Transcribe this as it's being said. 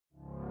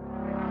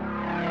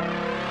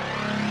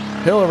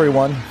Hello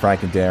everyone,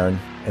 Frank and Darren,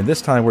 and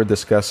this time we're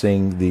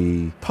discussing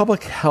the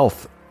public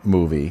health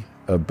movie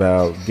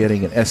about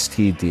getting an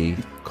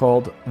STD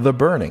called The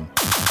Burning.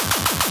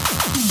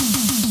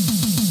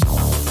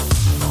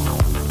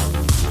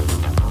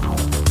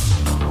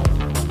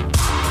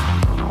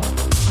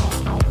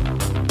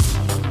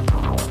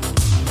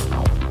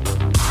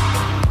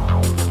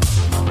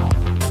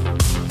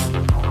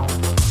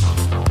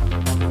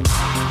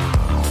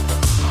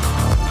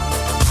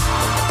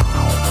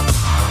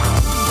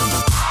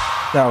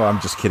 No,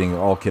 I'm just kidding.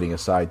 All kidding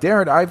aside,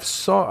 Darren,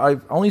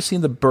 I've only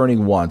seen The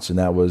Burning once, and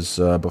that was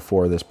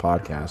before this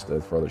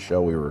podcast, for the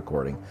show we were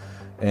recording.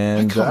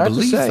 And I can't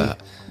believe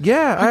that.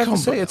 Yeah, I have to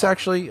say, it's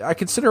actually,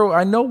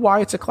 I know why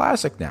it's a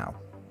classic now.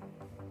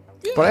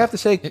 Yeah, but I have to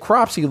say,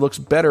 Cropsy looks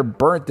better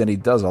burnt than he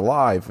does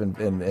alive and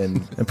in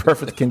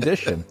perfect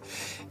condition.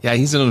 Yeah,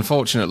 he's an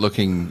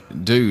unfortunate-looking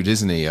dude,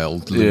 isn't he,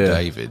 old Lou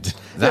David?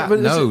 That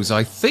nose,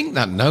 I think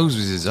that nose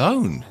was his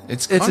own.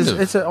 It's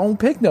his own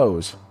pig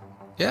nose.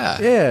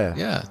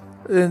 Yeah.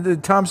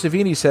 And Tom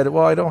Savini said,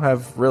 "Well, I don't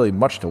have really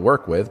much to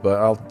work with, but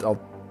I'll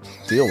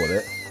deal with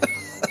it."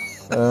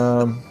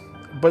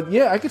 But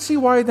yeah, I can see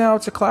why now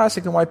it's a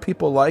classic and why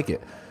people like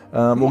it.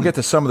 We'll get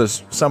to some of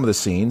the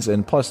scenes,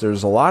 and plus,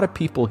 there's a lot of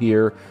people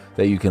here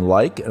that you can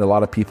like, and a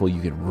lot of people you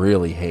can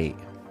really hate.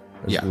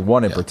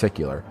 One in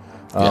particular.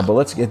 But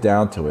let's get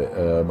down to it.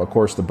 Of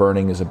course, The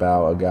Burning is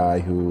about a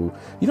guy who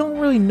you don't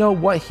really know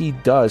what he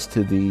does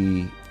to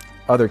the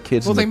other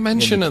kids. Well, they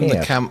mention in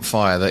the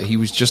campfire that he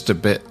was just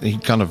he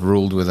kind of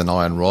ruled with an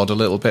iron rod a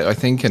little bit, I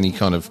think, and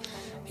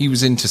he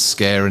was into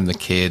scaring the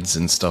kids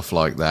and stuff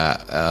like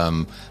that.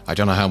 I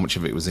don't know how much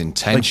of it was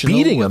intentional.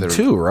 Like beating them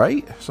too,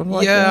 right? Something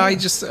like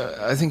that.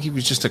 I think he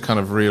was just a kind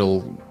of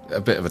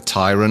a bit of a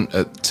tyrant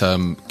at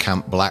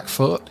Camp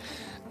Blackfoot.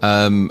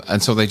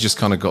 And so they just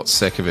kind of got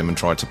sick of him and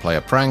tried to play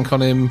a prank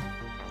on him.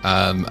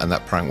 And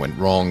that prank went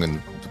wrong, and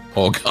the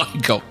poor guy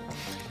got,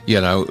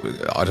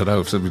 I don't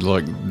know, something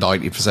like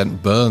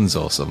 90% burns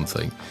or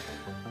something.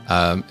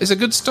 It's a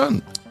good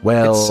stunt.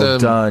 Well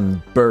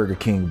done, Burger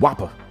King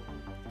Whopper.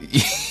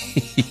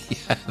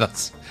 Yeah,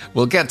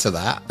 we'll get to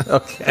that.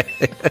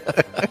 Okay.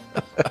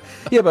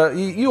 Yeah, but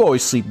you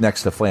always sleep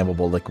next to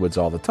flammable liquids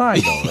all the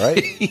time, though,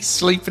 right? He's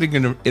sleeping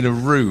in a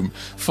room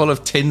full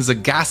of tins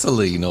of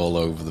gasoline all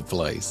over the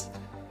place.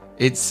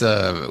 It's what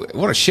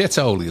a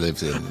shithole he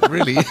lives in. It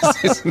really is,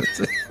 isn't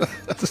it?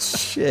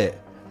 That's shit.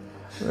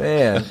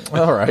 Man,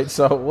 all right,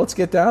 so let's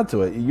get down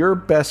to it. Your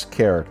best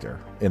character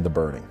in The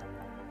Burning.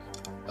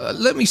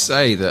 Let me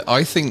say that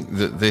I think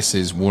that this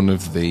is one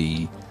of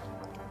the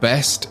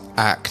best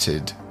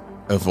acted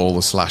of all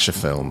the slasher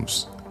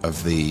films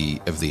of the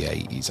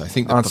 80s. I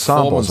think the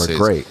ensembles are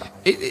great.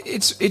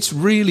 It's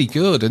really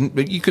good,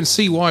 but you can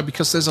see why,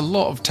 because there's a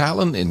lot of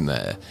talent in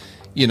there.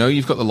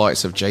 You've got the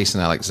likes of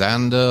Jason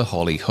Alexander,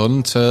 Holly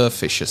Hunter,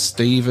 Fisher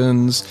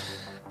Stevens,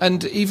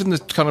 and even the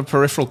kind of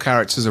peripheral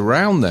characters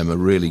around them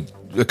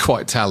are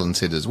quite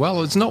talented as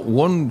well. It's not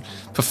one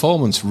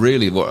performance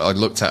really what I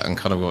looked at and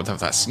kind of went,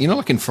 that's,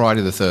 like in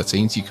Friday the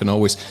 13th, you can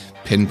always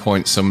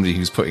pinpoint somebody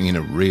who's putting in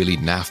a really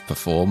naff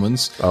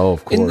performance. Oh,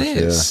 of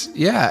course.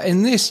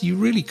 In this, you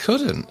really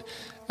couldn't.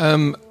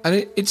 And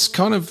it's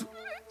kind of,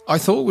 I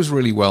thought it was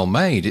really well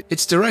made.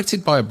 It's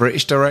directed by a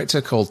British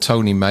director called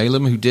Tony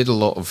Maylam, who did a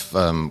lot of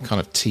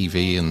kind of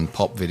TV and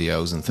pop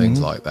videos and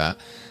things like that.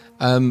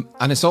 And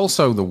it's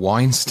also the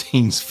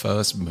Weinstein's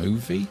first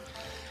movie.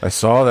 I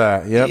saw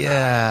that, yep.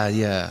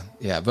 Yeah.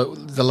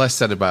 But the less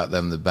said about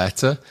them, the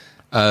better.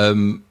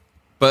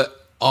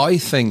 But I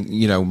think,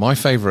 my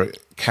favourite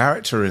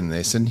character in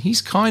this, and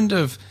he's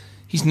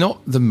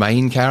not the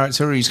main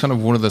character, he's kind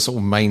of one of the sort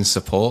of main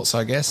supports,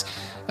 I guess,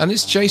 and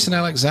it's Jason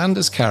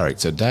Alexander's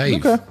character,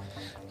 Dave. Okay.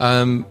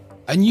 And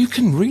you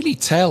can really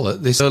tell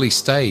at this early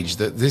stage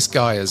that this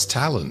guy has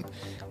talent.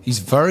 He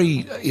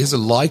has a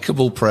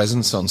likeable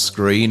presence on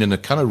screen and a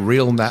kind of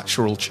real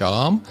natural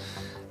charm.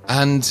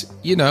 And,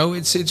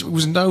 it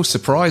was no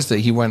surprise that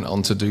he went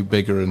on to do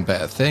bigger and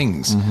better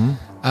things.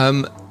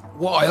 Mm-hmm.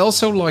 What I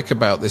also like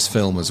about this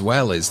film as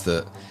well is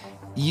that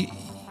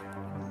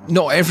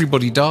not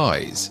everybody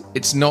dies.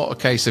 It's not a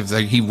case of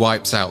he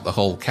wipes out the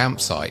whole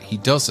campsite. He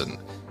doesn't.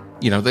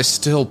 There's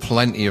still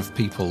plenty of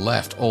people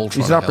left, all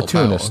trying to help out. He's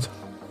an opportunist.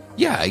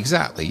 Yeah,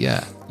 exactly.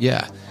 Yeah.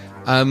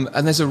 And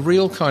there's a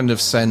real kind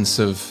of sense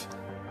of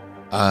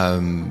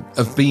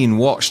being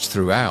watched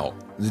throughout.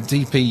 The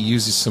DP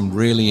uses some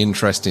really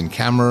interesting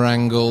camera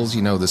angles.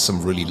 There's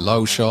some really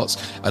low shots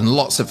and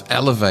lots of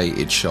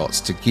elevated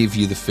shots to give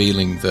you the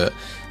feeling that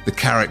the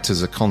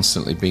characters are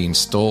constantly being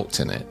stalked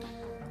in it.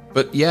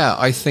 But yeah,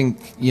 I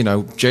think,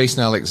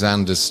 Jason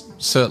Alexander's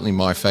certainly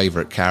my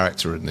favourite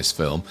character in this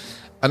film.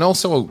 And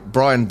also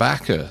Brian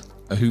Backer,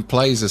 who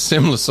plays a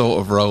similar sort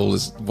of role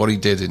as what he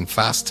did in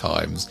Fast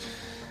Times.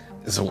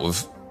 Sort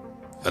of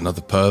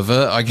another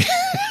pervert, I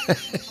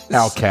guess.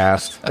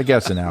 Outcast. I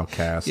guess an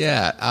outcast.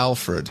 Yeah,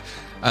 Alfred.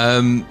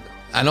 And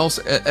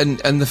also,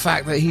 and the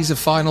fact that he's a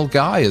final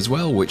guy as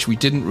well, which we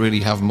didn't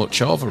really have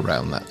much of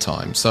around that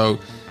time. So,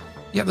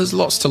 yeah, there's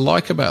lots to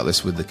like about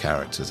this with the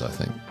characters, I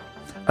think.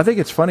 I think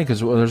it's funny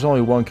because there's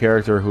only one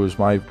character who is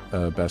my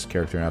best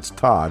character, and that's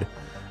Todd.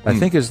 I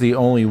think is the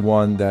only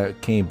one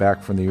that came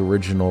back from the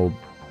original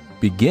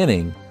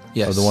beginning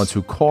of the ones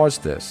who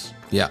caused this.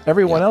 Yeah.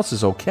 Everyone else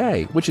is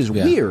okay, which is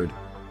weird.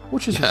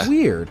 Which is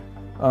weird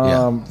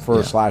for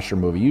a slasher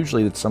movie.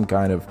 Usually it's some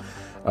kind of,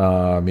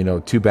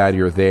 too bad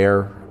you're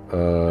there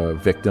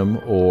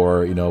victim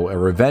or, a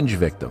revenge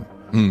victim.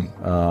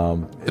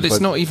 But it's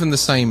not even the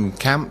same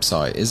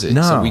campsite, is it?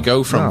 No, so we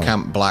go from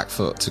Camp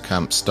Blackfoot to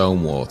Camp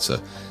Stonewater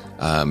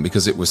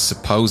because it was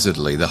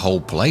supposedly the whole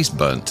place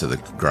burnt to the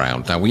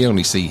ground. Now, we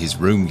only see his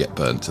room get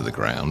burnt to the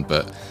ground,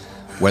 but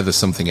whether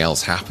something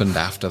else happened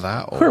after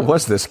that... Or, where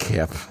was this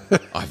camp?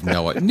 I've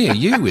no idea. Near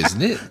you,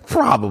 isn't it?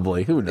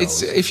 Probably. Who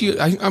knows?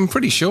 I'm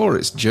pretty sure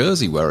it's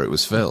Jersey where it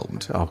was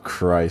filmed. Oh,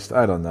 Christ.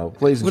 I don't know.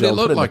 Please, Would Joe, it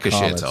look put like a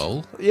comments.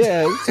 shithole?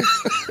 Yeah.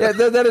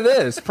 That it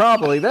is.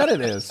 Probably. That it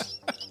is.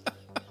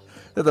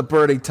 The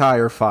burning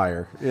tire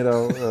fire,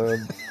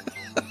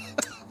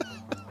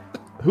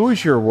 Who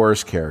is your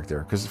worst character?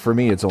 Because for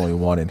me, it's only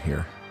one in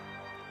here.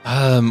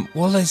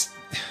 Well,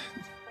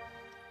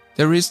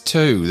 there is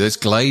two. There's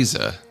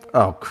Glazer.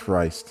 Oh,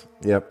 Christ.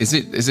 Yep. Is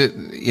it?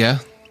 Yeah.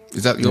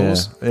 Is that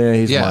yours? Yeah,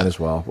 he's mine as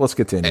well. Let's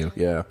continue.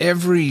 Yeah.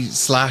 Every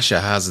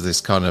slasher has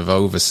this kind of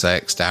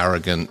oversexed,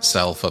 arrogant,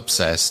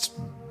 self-obsessed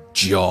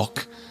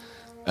jock.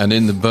 And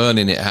in The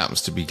Burning, it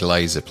happens to be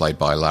Glazer, played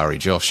by Larry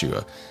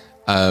Joshua.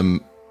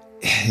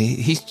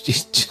 He's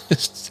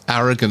just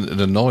arrogant and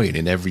annoying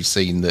in every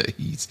scene that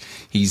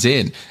he's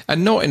in,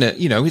 and not in a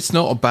it's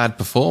not a bad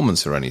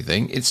performance or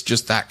anything. It's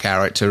just that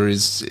character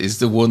is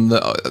the one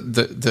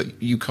that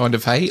you kind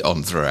of hate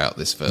on throughout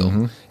this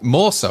film,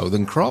 more so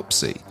than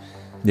Cropsey.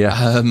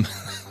 Yeah.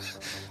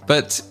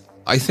 But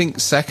I think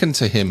second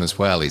to him as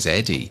well is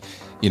Eddie.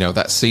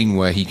 That scene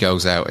where he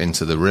goes out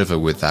into the river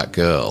with that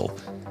girl,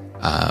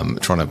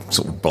 trying to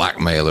sort of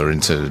blackmail her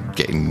into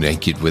getting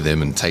naked with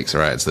him, and takes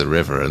her out to the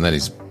river, and then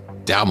he's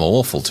damn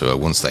awful to her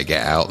once they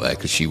get out there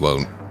because she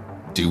won't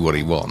do what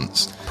he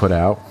wants. Put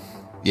out.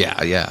 Yeah.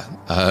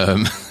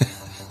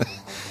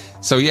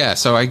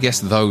 So I guess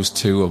those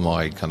two are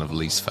my kind of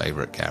least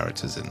favorite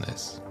characters in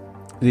this.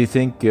 Do you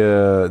think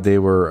they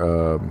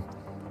were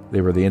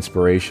the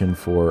inspiration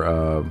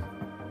for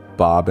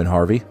Bob and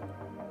Harvey?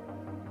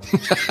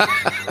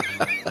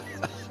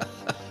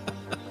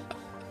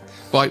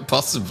 Quite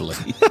possibly.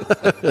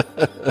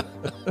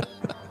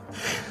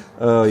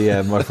 Oh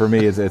yeah, for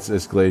me it's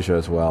Glazer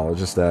as well. It's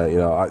just that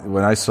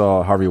when I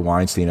saw Harvey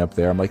Weinstein up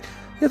there, I'm like,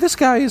 yeah, this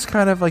guy is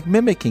kind of like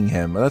mimicking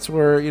him. That's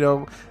where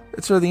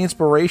that's where the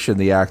inspiration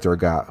the actor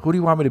got. Who do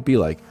you want me to be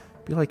like?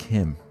 Be like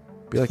him.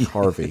 Be like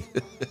Harvey.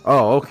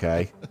 Oh,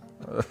 okay.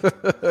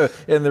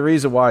 And the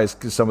reason why is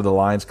because some of the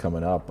lines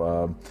coming up.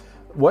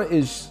 What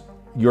is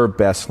your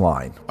best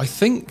line? I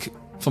think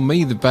for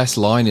me the best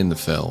line in the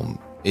film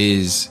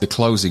is the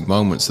closing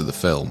moments of the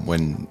film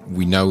when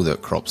we know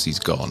that Cropsey's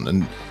gone,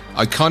 and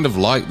I kind of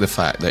like the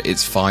fact that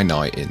it's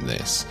finite in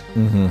this,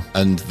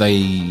 and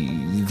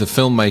the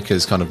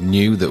filmmakers kind of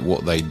knew that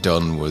what they'd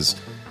done was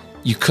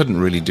you couldn't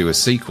really do a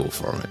sequel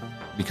from it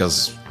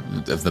because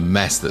of the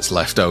mess that's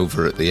left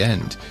over at the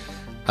end.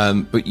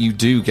 But you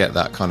do get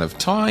that kind of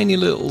tiny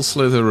little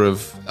slither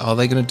of, are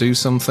they going to do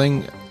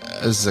something?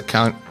 As the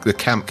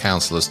camp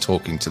counselor's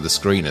talking to the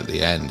screen at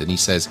the end, and he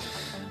says,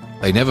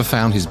 they never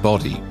found his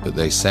body, but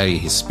they say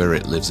his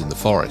spirit lives in the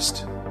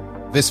forest.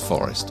 This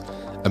forest.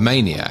 A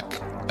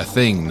maniac. A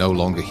thing no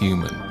longer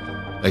human.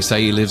 They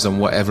say he lives on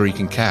whatever he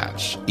can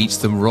catch, eats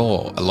them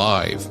raw,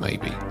 alive,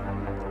 maybe.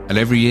 And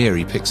every year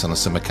he picks on a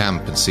summer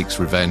camp and seeks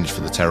revenge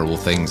for the terrible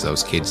things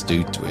those kids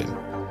do to him.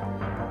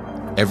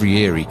 Every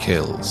year he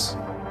kills.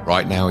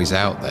 Right now he's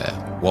out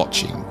there,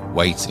 watching,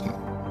 waiting.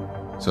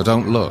 So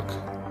don't look,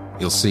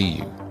 he'll see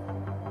you.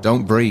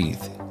 Don't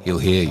breathe, he'll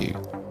hear you.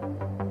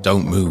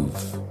 Don't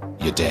move,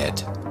 you're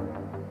dead.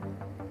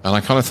 And I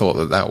kind of thought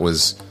that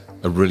was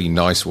a really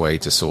nice way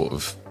to sort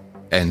of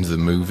end the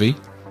movie,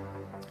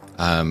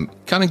 kind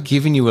of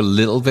giving you a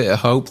little bit of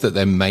hope that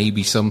there may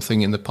be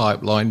something in the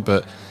pipeline,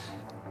 but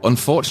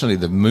unfortunately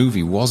the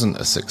movie wasn't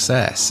a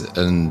success,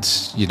 and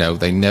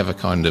they never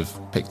kind of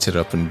picked it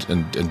up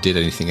and did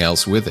anything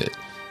else with it.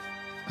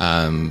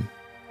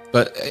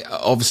 But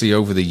obviously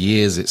over the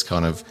years it's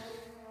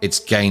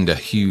gained a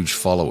huge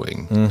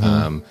following,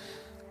 and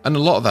a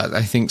lot of that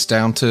I think is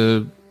down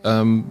to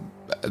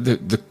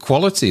the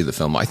quality of the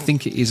film. I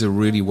think it is a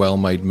really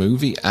well-made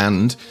movie,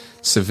 and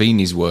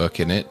Savini's work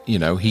in it.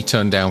 He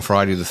turned down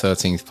Friday the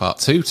 13th Part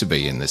 2 to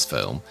be in this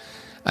film,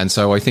 and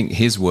so I think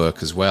his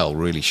work as well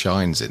really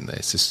shines in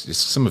this. It's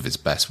some of his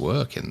best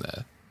work in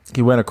there.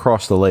 He went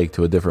across the lake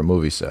to a different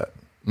movie set.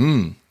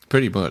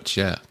 Pretty much,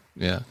 yeah.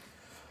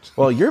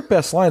 Well, your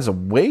best line is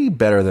way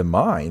better than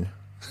mine.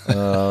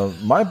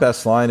 My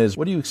best line is,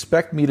 what do you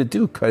expect me to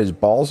do, cut his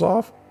balls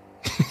off?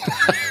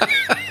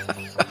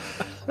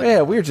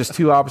 Yeah, we're just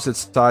two opposite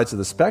sides of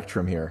the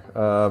spectrum here.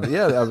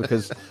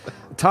 Because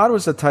Todd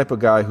was the type of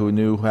guy who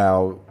knew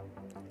how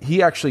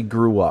he actually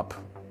grew up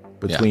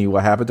between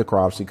what happened to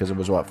Cropsey, because it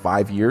was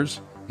 5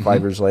 years,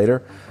 5 years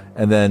later,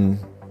 and then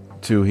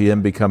to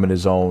him becoming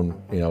his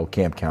own,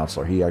 camp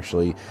counselor. He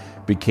actually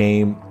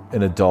became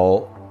an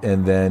adult,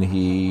 and then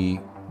he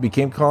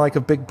became kind of like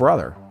a big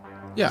brother.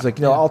 Yeah. He's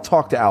like, I'll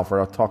talk to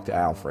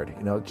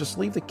Alfred. Just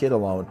leave the kid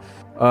alone.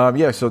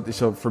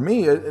 So for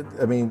me,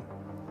 I mean,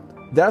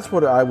 that's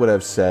what I would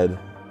have said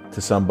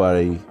to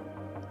somebody.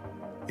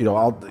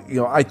 I'll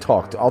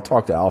talk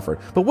to Alfred.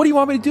 But what do you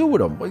want me to do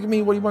with him? What do you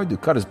mean? What do you want me to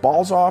do? Cut his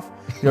balls off?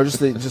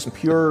 Just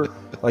pure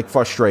like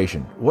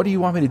frustration. What do you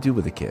want me to do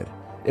with the kid?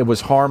 It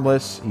was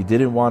harmless. He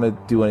didn't want to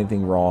do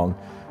anything wrong,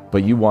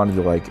 but you wanted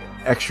to like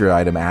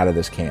extradite him out of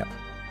this camp.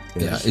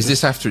 Is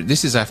this after?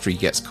 This is after he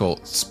gets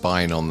caught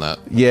spying on that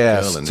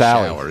girl in the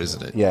Sally. shower,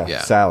 isn't it?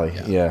 Yeah, Sally.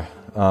 Yeah.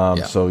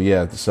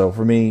 So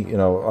for me,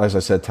 as I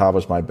said, Todd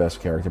was my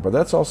best character, but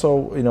that's also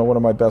one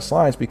of my best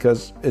lines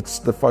because it's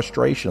the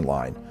frustration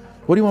line.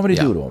 What do you want me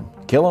to do to him?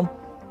 Kill him?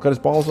 Cut his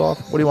balls off?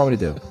 What do you want me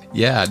to do?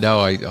 Yeah, no,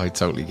 I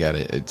totally get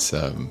it. It's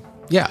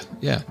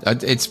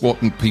it's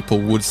what people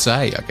would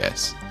say, I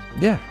guess.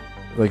 Yeah,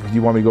 like do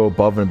you want me to go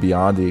above and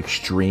beyond the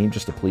extreme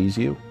just to please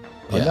you?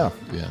 Enough.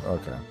 Yeah.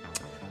 Okay.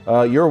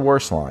 Your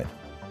worst line.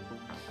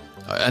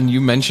 And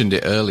you mentioned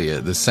it earlier,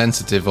 the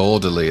sensitive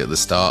orderly at the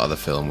start of the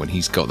film when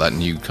he's got that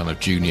new kind of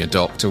junior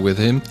doctor with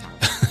him.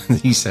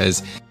 He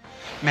says,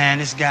 "Man,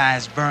 this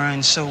guy's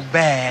burned so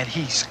bad,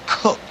 he's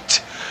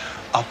cooked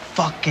a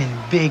fucking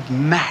Big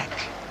Mac.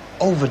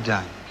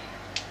 Overdone.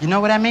 You know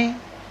what I mean?"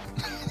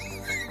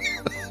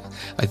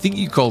 I think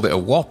you called it a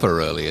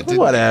Whopper earlier, didn't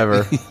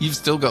Whatever. you? You've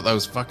still got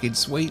those fucking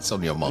sweets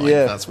on your mind.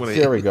 Yeah, that's what it is.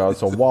 There we go.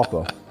 It's a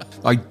Whopper.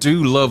 I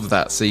do love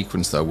that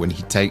sequence, though, when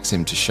he takes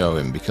him to show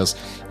him, because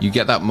you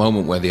get that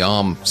moment where the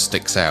arm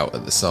sticks out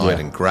at the side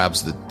and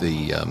grabs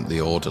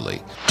the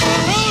orderly.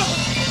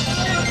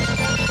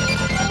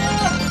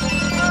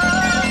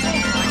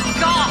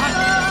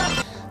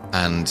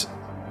 And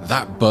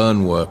that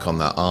burn work on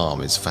that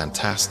arm is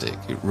fantastic.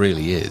 It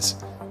really is.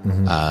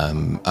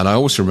 Mm-hmm. And I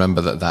also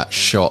remember that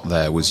shot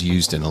there was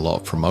used in a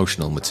lot of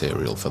promotional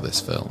material for this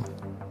film.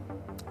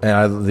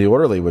 And the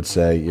orderly would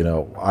say,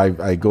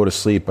 I go to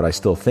sleep, but I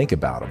still think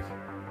about him.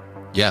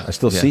 Yeah. I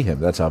still see him.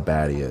 That's how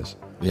bad he is.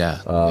 Yeah.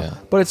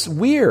 But it's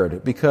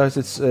weird because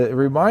it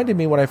reminded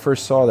me when I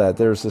first saw that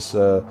there's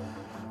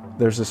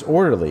this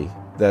orderly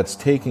that's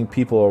taking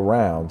people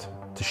around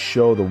to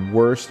show the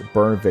worst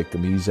burn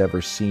victim he's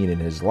ever seen in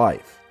his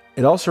life.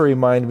 It also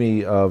reminded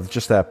me of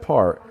just that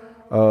part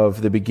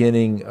of the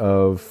beginning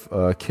of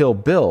Kill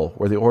Bill,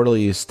 where the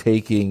orderly is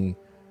taking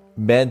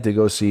men to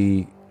go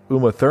see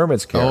Uma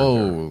Thurman's character.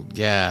 Oh,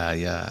 yeah.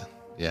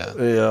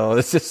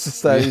 It's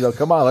just that,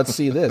 come on, let's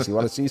see this. You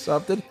want to see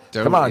something?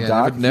 Come on,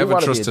 Doc. Never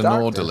trust an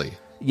orderly.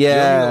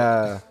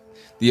 Yeah.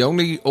 The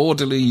only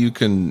orderly you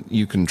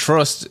can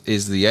trust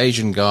is the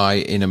Asian guy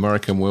in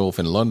American Werewolf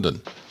in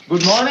London.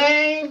 Good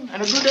morning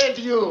and a good day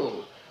to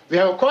you. We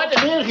have quite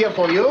a meal here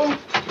for you.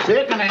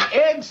 Bacon and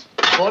eggs,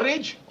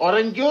 porridge,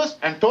 orange juice,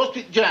 and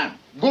toasted jam.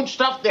 Good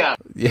stuff there.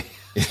 Yeah.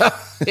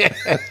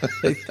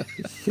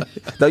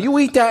 Now you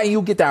eat that and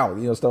you get out,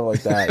 stuff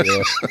like that.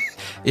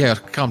 Yeah,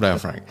 calm down,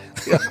 Frank.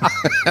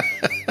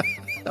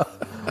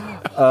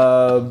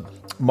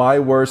 My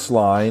worst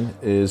line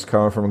is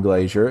coming from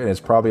Glazer, and it's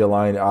probably a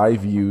line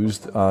I've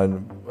used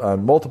on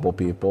multiple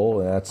people,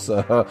 and that's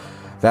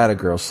that a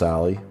girl,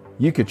 Sally.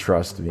 You could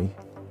trust me.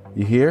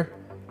 You hear?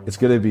 It's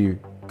going to be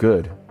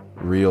good.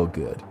 Real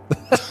good.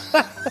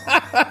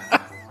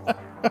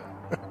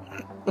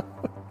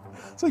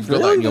 It's like, You've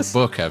got that in your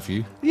book, have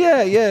you?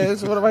 Yeah.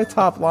 It's one of my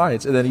top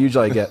lines. And then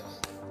usually I get...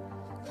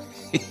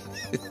 It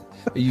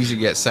usually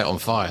gets set on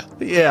fire.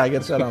 Yeah, I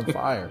get set on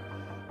fire.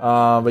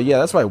 But yeah,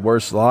 that's my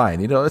worst line.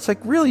 It's like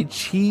really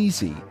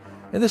cheesy.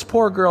 And this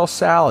poor girl,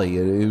 Sally,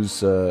 who's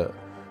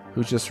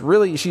just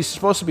really... She's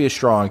supposed to be a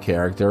strong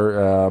character.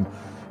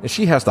 And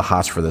she has the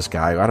hots for this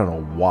guy. I don't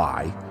know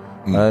why.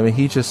 I mean,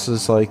 he just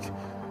is like,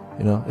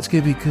 it's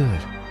going to be good.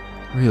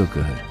 Real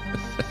good.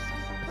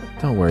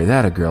 Don't worry,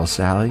 that a girl,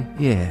 Sally.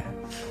 Yeah,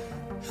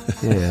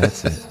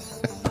 that's it.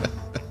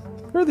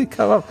 Where they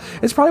come up?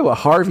 It's probably what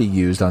Harvey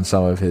used on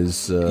some of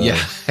his.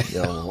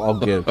 I'll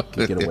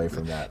get away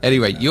from that.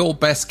 Anyway, your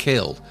best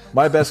kill.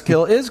 My best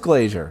kill is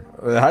Glazer.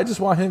 I just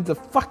want him to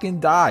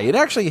fucking die.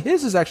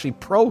 His is actually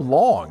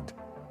prolonged,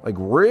 like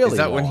really. Is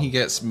that long. when he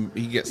gets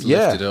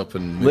lifted up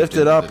and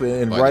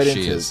right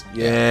into? shears?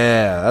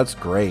 Yeah, that's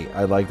great.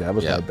 I like that. That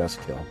was my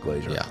best kill,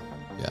 Glazer. Yeah.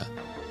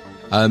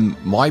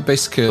 My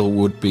best kill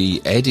would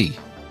be Eddie,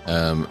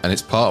 and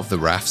it's part of the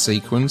raft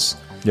sequence.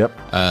 Yep.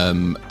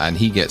 And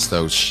he gets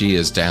those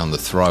shears down the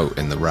throat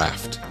in the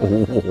raft.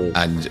 Oh.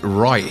 And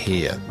right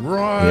here,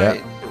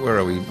 where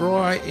are we?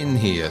 Right in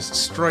here,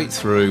 straight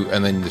through,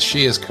 and then the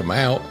shears come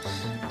out,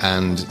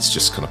 and it's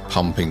just kind of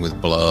pumping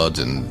with blood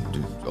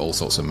and all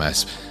sorts of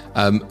mess.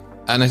 And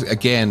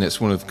again, it's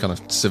one of kind of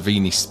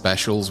Savini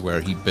specials where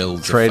he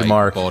builds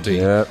trademark a fake body.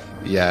 Yep.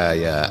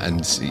 Yeah,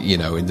 and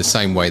in the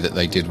same way that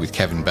they did with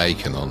Kevin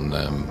Bacon on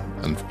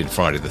in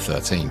Friday the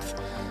 13th.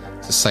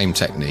 It's the same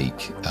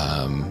technique.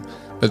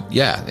 But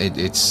yeah,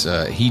 it's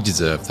he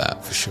deserved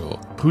that for sure.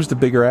 Who's the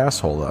bigger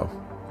asshole though,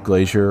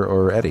 Glazer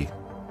or Eddie?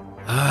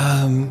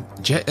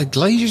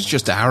 Glazer's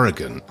just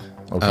arrogant.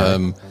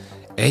 Okay.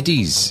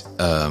 Eddie's,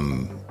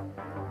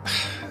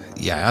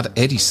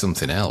 Eddie's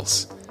something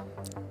else.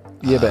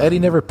 Yeah, but Eddie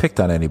never picked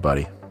on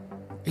anybody.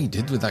 He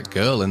did with that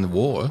girl in the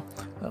war.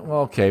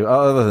 Well, okay.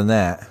 Other than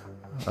that,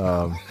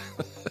 all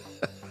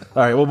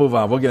right, we'll move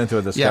on. We'll get into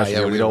a discussion.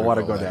 Yeah, we don't want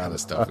to go down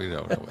this stuff. We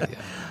don't know.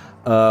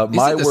 Yeah. Is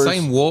my it the worst,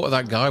 same water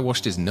that guy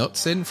washed his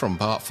nuts in from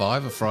part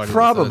 5 of Friday?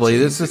 probably.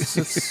 The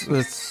this13th?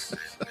 is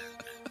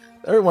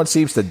everyone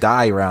seems to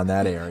die around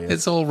that area.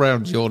 It's all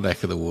around your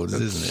neck of the woods,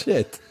 isn't it?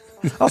 Shit.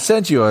 I'll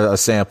send you a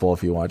sample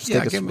if you want. Just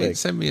take a swig.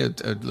 Send me a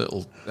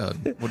little.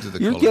 What do they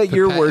You call get it?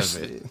 your Pipette worst.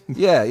 of it.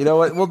 Yeah, you know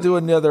what? We'll do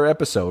another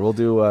episode. We'll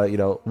do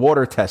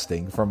water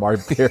testing from our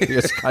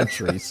various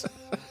countries.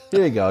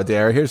 Here you go,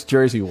 Dara. Here's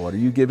Jersey water.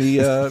 You give me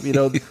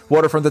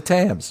water from the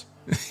Thames.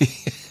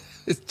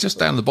 It's just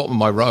down the bottom of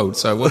my road,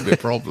 so it won't be a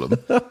problem.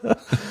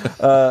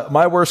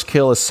 My worst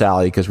kill is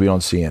Sally because we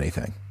don't see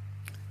anything.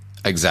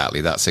 Exactly.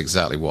 That's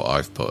exactly what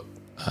I've put.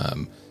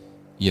 I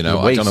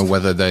waste. don't know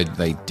whether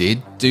they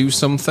did do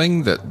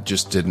something that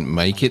just didn't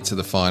make it to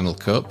the final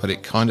cut, but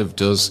it kind of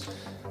does.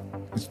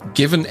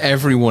 Given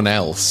everyone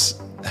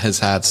else has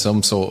had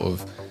some sort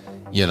of,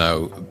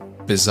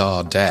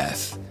 bizarre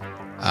death,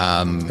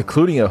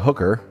 Including a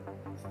hooker.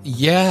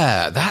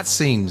 yeah,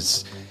 that's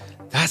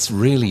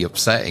really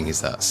upsetting. Is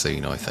that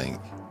scene? I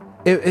think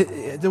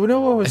Do we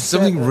know what was there's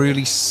something said?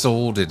 really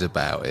sordid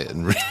about it,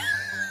 and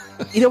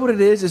You know what it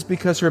is? It's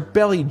because her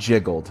belly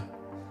jiggled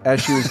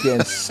as she was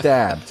getting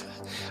stabbed.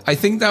 I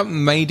think that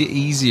made it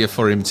easier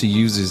for him to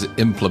use his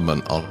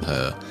implement on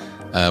her.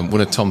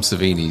 One of Tom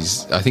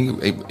Savini's. I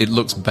think it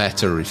looks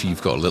better if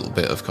you've got a little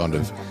bit of kind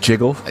of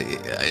Jiggle?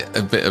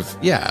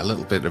 a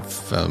little bit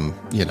of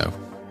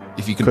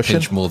if you can Cushion?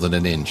 pinch more than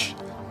an inch.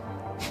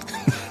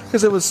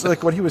 Because it was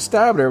like when he was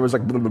stabbing her, it was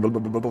like.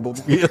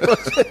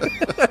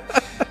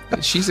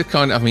 She's a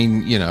kind.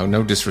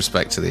 No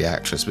disrespect to the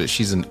actress, but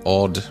she's an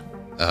odd.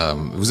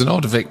 It was an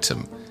odd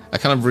victim. A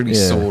kind of really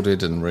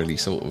sordid and really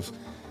sort of.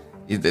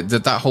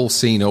 That whole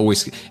scene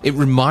always. It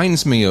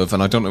reminds me of,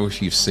 and I don't know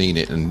if you've seen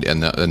it,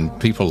 and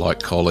people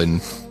like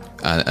Colin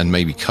and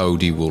maybe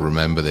Cody will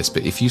remember this,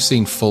 but if you've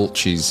seen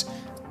Fulci's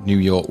New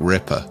York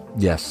Ripper.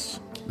 Yes.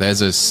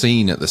 There's a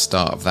scene at the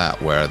start of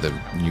that where the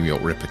New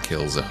York Ripper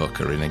kills a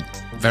hooker in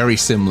very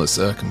similar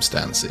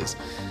circumstances.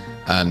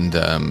 And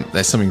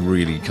there's something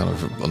really kind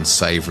of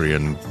unsavory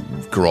and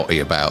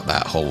grotty about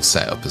that whole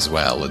setup as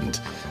well. And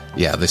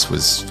yeah, this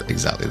was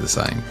exactly the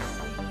same.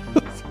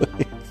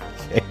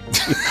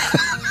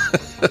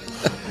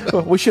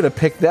 Well, we should have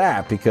picked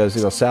that because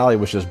Sally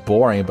was just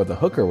boring, but the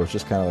hooker was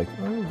just kind of like,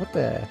 oh, what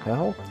the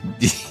hell?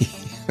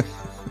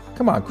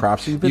 Come on,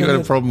 Cropsy. You got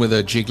a problem with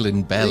her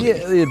jiggling belly.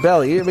 Yeah,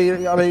 belly.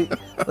 I mean,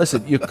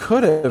 listen, you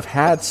could have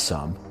had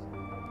some.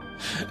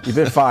 You've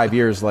been 5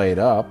 years laid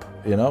up,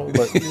 but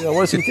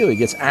what does he do? He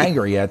gets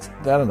angry at,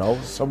 I don't know,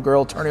 some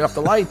girl turning off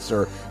the lights,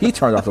 or he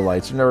turned off the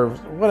lights, or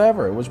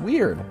whatever. It was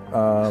weird.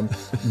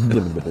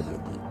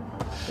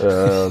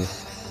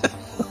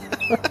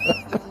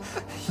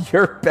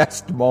 Your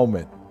best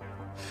moment.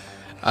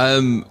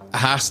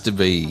 Has to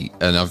be,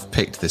 and I've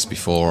picked this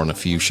before on a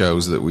few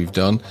shows that we've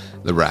done,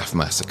 the Raft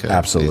Massacre.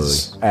 Absolutely.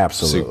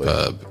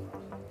 Superb.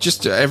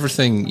 Just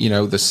everything,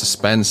 the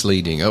suspense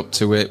leading up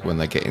to it, when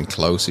they're getting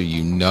closer,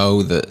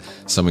 that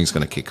something's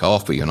going to kick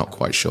off, but you're not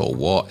quite sure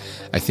what.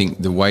 I think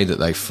the way that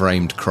they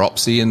framed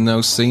Cropsy in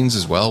those scenes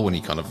as well, when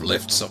he kind of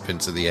lifts up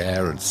into the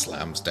air and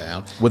slams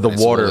down. With the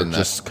water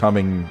just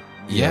coming,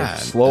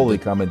 slowly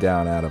coming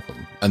down out of him.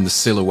 And the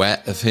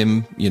silhouette of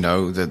him,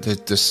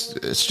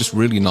 it's just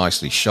really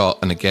nicely shot.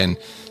 And again,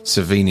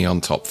 Savini on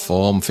top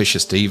form, Fisher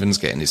Stevens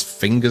getting his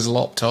fingers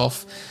lopped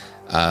off.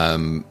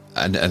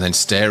 And then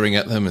staring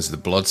at them as the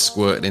blood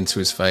squirted into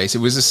his face. It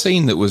was a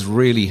scene that was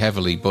really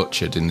heavily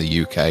butchered in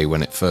the UK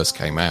when it first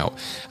came out.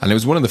 And it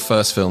was one of the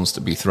first films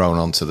to be thrown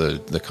onto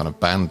the kind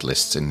of banned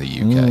lists in the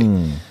UK.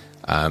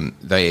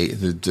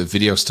 The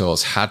video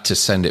stores had to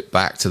send it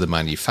back to the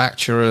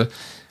manufacturer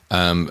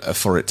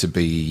for it to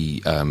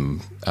be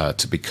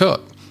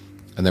cut.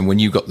 And then when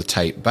you got the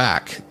tape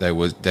back, they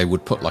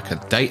would put like a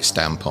date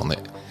stamp on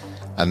it.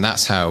 And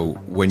that's how,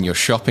 when you're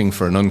shopping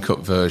for an uncut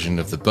version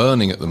of The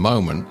Burning at the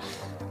moment,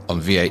 on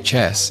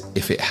VHS,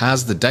 if it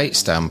has the date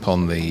stamp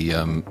on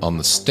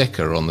the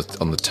sticker on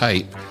the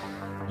tape,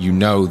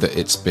 that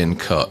it's been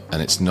cut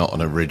and it's not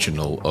an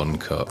original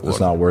uncut one. It's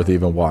not worth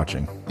even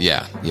watching.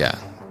 Yeah.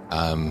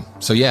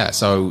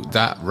 So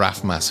that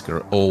Raft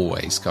Massacre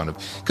always kind of,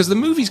 because the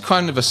movie's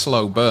kind of a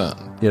slow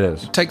burn. It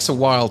is. It takes a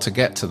while to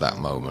get to that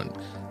moment.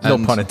 No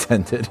pun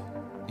intended.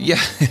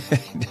 Yeah,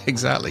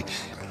 exactly.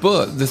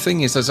 But the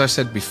thing is, as I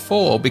said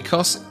before,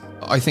 because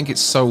I think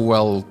it's so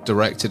well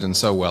directed and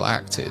so well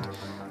acted,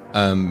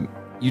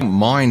 you don't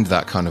mind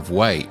that kind of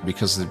wait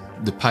because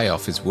the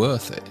payoff is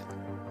worth it.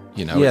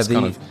 It's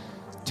kind of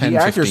 10, the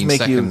actors 15 make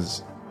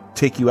seconds.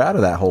 Take you out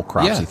of that whole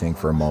Cropsy thing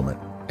for a moment.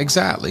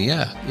 Exactly,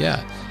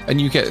 yeah. And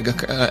you get,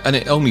 and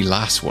it only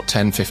lasts,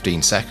 10,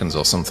 15 seconds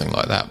or something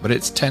like that. But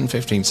it's 10,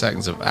 15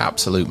 seconds of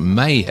absolute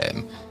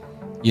mayhem.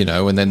 you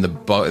know, and then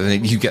and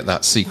then you get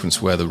that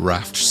sequence where the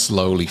raft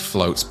slowly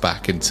floats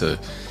back to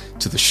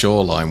the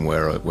shoreline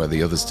where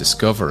the others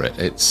discover it.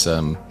 It's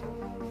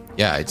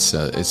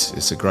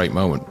it's a great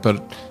moment.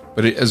 But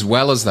as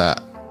well as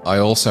that, I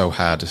also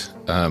had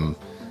a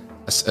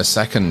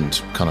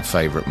second kind of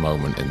favorite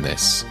moment in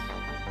this,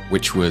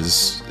 which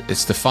was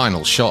it's the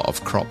final shot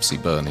of Cropsey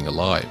burning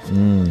alive,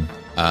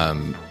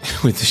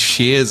 with the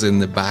shears in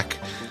the back,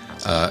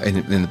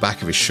 in the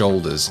back of his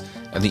shoulders,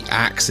 and the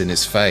axe in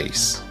his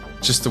face.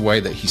 Just the way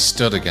that he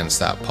stood against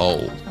that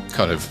pole,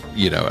 kind of,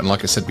 you know. And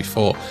like I said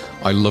before,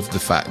 I loved the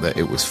fact that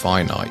it was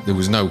finite.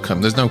 There's no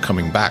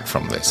coming back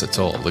from this at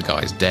all. The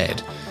guy's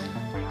dead.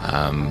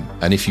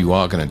 And if you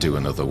are going to do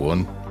another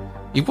one,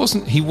 he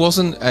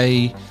wasn't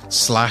a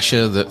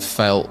slasher that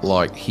felt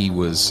like he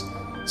was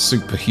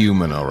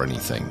superhuman or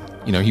anything.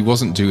 You know, he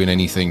wasn't doing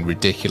anything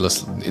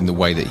ridiculous in the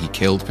way that he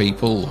killed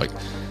people, like,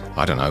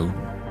 I don't know,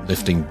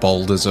 lifting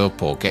boulders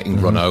up or getting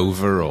run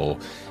over, or,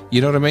 you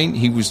know what I mean?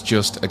 He was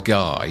just a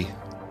guy,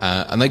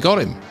 and they got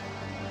him,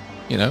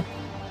 you know?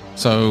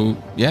 So,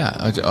 yeah,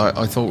 I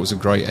thought it was a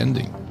great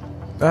ending.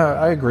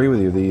 I agree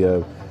with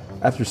you.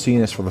 After seeing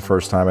this for the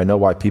first time, I know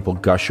why people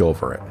gush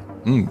over it.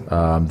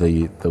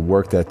 The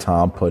work that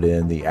Tom put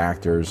in, the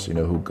actors, you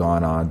know, who've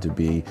gone on to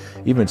be,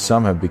 even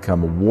some have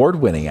become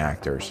award-winning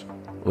actors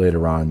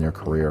later on in their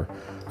career.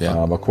 Yeah.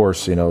 Of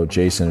course, you know,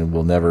 Jason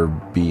will never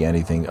be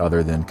anything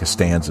other than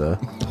Costanza,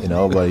 you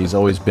know, but he's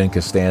always been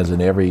Costanza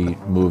in every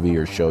movie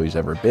or show he's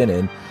ever been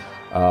in.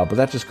 But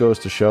that just goes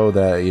to show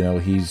that, you know,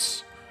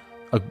 he's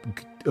a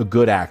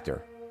good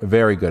actor, a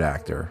very good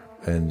actor.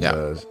 And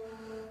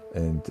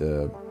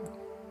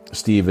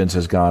Stevens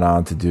has gone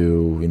on to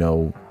do, you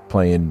know,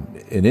 playing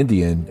an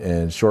Indian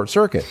in Short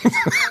Circuit.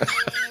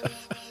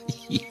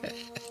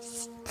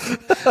 Yes.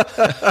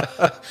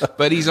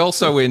 But he's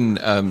also in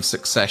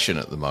Succession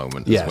at the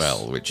moment as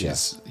well, which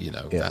is, you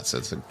know, that's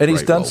a and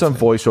he's done some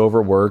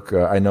voiceover work.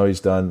 I know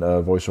he's done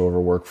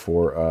voiceover work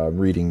for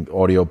reading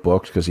audio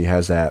books because he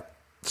has that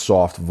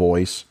soft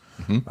voice.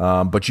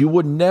 But you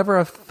would never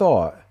have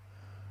thought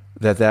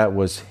that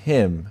was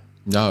him.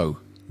 No.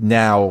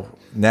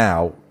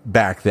 Now,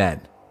 back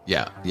then.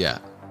 Yeah.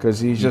 Because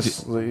he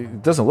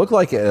doesn't look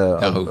like it.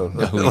 No,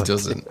 he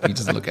doesn't. He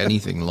doesn't look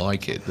anything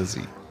like it, does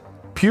he?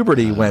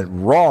 Puberty went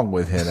wrong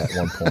with him at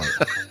one point.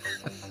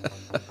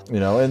 You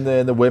know, and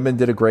then the women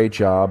did a great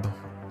job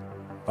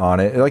on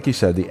it. Like you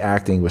said, the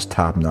acting was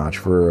top notch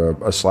for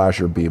a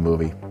slasher B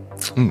movie.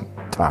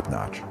 Top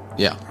notch.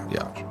 Yeah.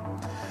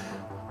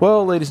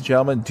 Well, ladies and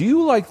gentlemen, do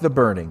you like The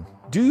Burning?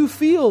 Do you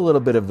feel a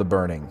little bit of the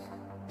burning?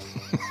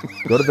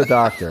 Go to the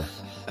doctor.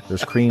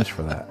 There's creams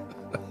for that.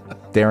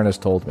 Darren has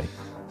told me.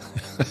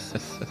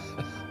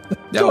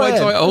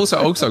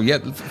 Also, yeah,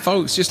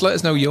 folks, just let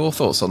us know your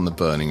thoughts on The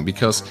Burning,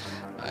 because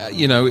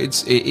you know,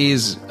 it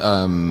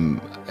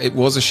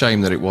was a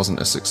shame that it wasn't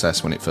a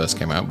success when it first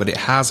came out, but it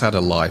has had a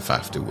life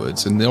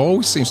afterwards, and there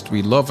always seems to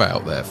be love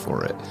out there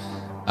for it.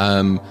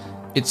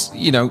 It's,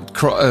 you know,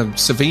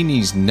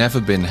 Savini's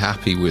never been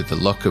happy with the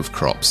look of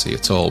Cropsey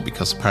at all,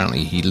 because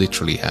apparently he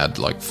literally had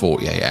like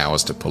 48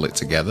 hours to pull it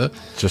together.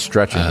 Just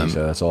stretching, he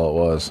said, that's all it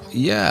was.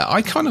 Yeah,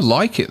 I kind of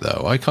like it,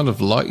 though. I kind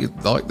of like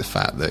the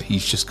fact that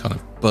he's just kind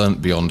of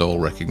burnt beyond all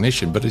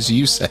recognition. But as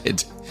you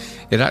said,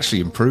 it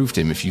actually improved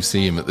him if you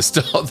see him at the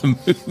start of the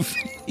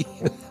movie.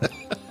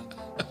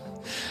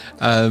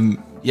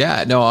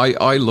 Yeah, no,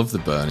 I love The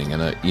Burning,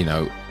 and you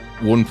know,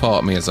 one part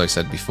of me, as I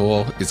said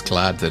before, is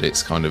glad that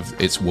it's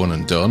one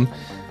and done.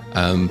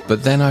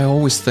 But then I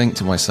always think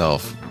to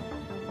myself,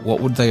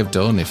 what would they have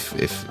done if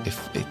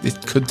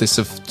could this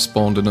have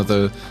spawned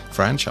another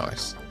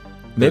franchise?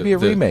 Maybe a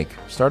remake.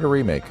 Start a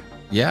remake.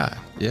 Yeah.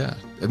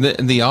 And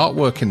the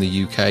artwork in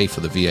the UK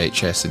for the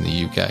VHS in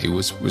the UK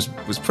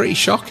was pretty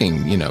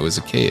shocking, you know, as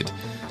a kid.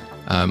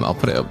 I'll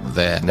put it up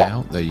there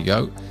now. There you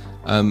go.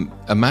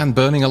 A man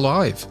burning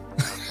alive.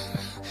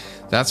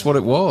 That's what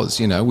it was,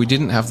 you know. We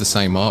didn't have the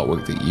same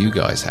artwork that you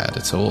guys had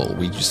at all.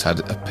 We just had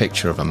a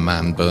picture of a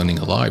man burning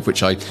alive,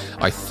 which I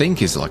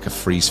think is like a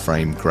freeze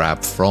frame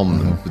grab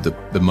from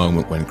the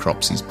moment when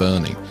Cropsey's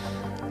burning.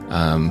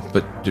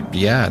 But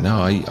yeah,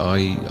 no,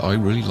 I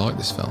really like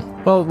this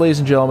film. Well, ladies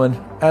and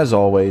gentlemen, as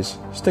always,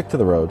 stick to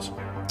the roads.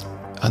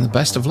 And the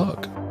best of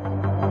luck.